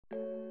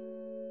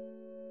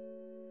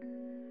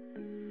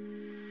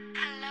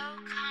Hello,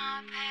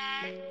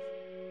 compact.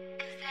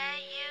 Is that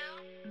you?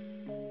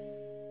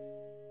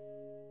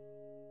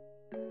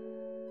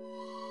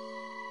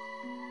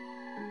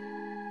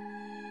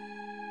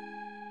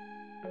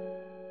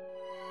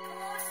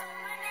 Culoso,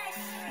 run that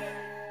shit.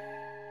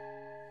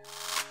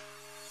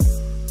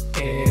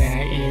 It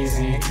ain't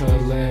easy to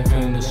live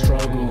in the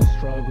struggle.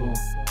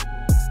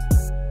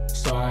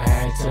 So I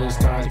had to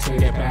start to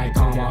get back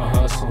on my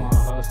hustle.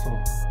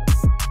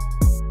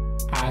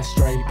 I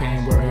straight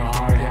been working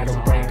hard, had to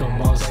break a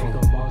muscle.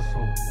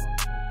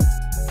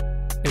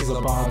 It's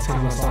about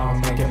time I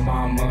start making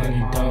my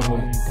money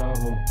double.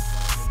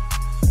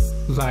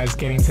 Life's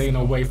getting taken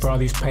away for all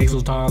these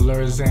pesos,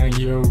 dollars, and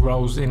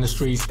euros. In the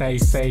streets, stay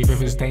safe.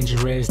 If it's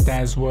dangerous,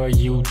 that's what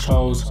you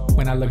chose.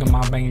 When I look at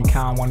my bank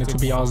account, I want it to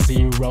be all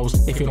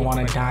zeros. If you don't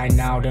wanna die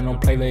now, then don't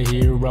play the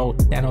hero.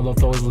 And all the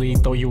flows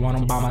lethal, you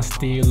wanna buy my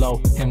stilo.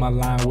 Hit my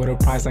line with a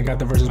price, I got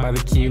the verses by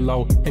the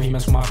kilo. If you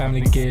mess with my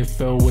family, get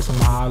filled with some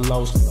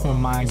hollows.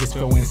 When mine gets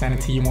filled with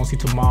insanity, you won't see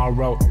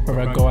tomorrow. Where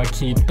I go, I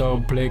keep the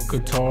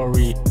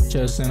obligatory.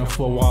 Just in a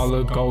full wall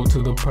of gold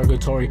to the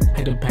purgatory.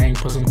 Hit the bank,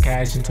 put some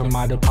cash into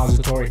my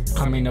deposit.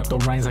 Coming up the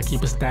ranks, I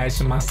keep a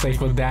stash in my safe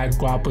for that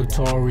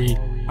guapatory.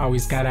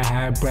 Always gotta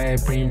have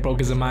bread, being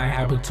broke isn't my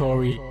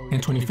habitory.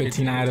 In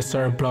 2015 I had a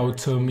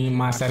surplus to me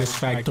my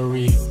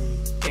satisfactory.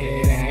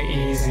 It ain't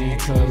easy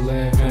to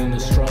live in the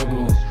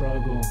struggle.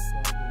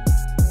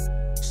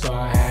 So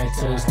I had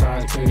to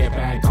start to get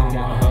back on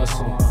my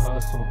hustle.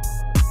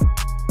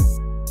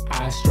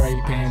 I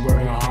straight been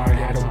working hard,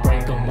 had to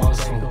break a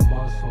muscle.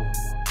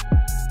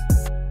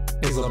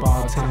 It's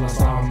about time I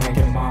start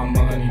making my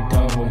money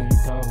double.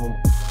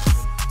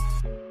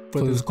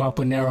 For this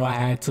guapanero I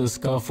had to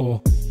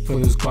scuffle. For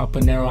this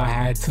guapanero I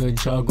had to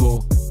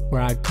juggle.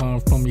 Where I come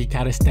from you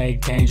gotta stay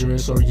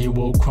dangerous or you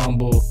will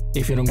crumble.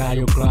 If you don't got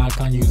your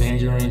Glock on you then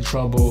you're in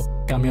trouble.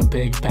 Got me a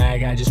big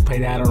bag, I just pray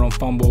that I don't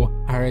fumble.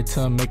 I heard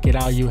to make it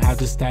out you have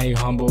to stay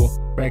humble.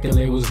 Record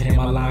labels hitting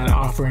my line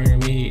offering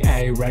me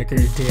a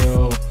record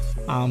deal.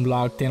 I'm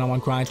locked in on my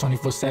grind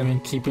 24/7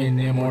 keeping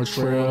it more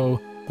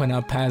trill. When I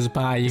pass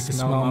by, you can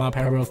smell my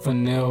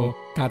paraphernalia.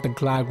 Got the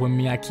Glock with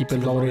me, I keep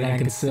it loaded and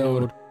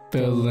concealed.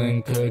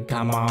 Feeling good,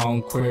 got my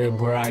own crib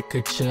where I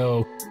could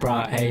chill.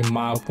 Brought a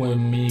mop with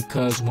me,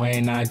 cause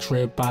when I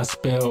trip, I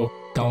spill.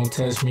 Don't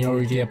test me or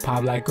you get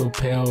popped like a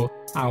pill.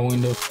 Out in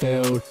the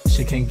field,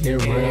 shit can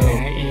get real. It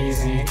ain't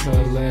easy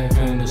to live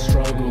in the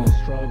struggle.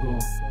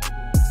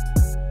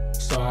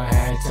 So I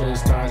had to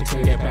start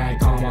to get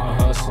back on my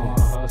hustle.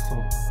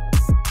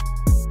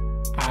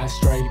 I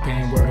straight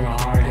been working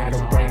hard, had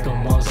to break a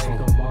muscle.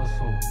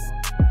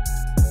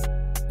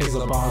 It's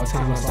about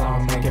time I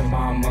start making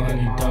my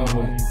money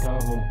double.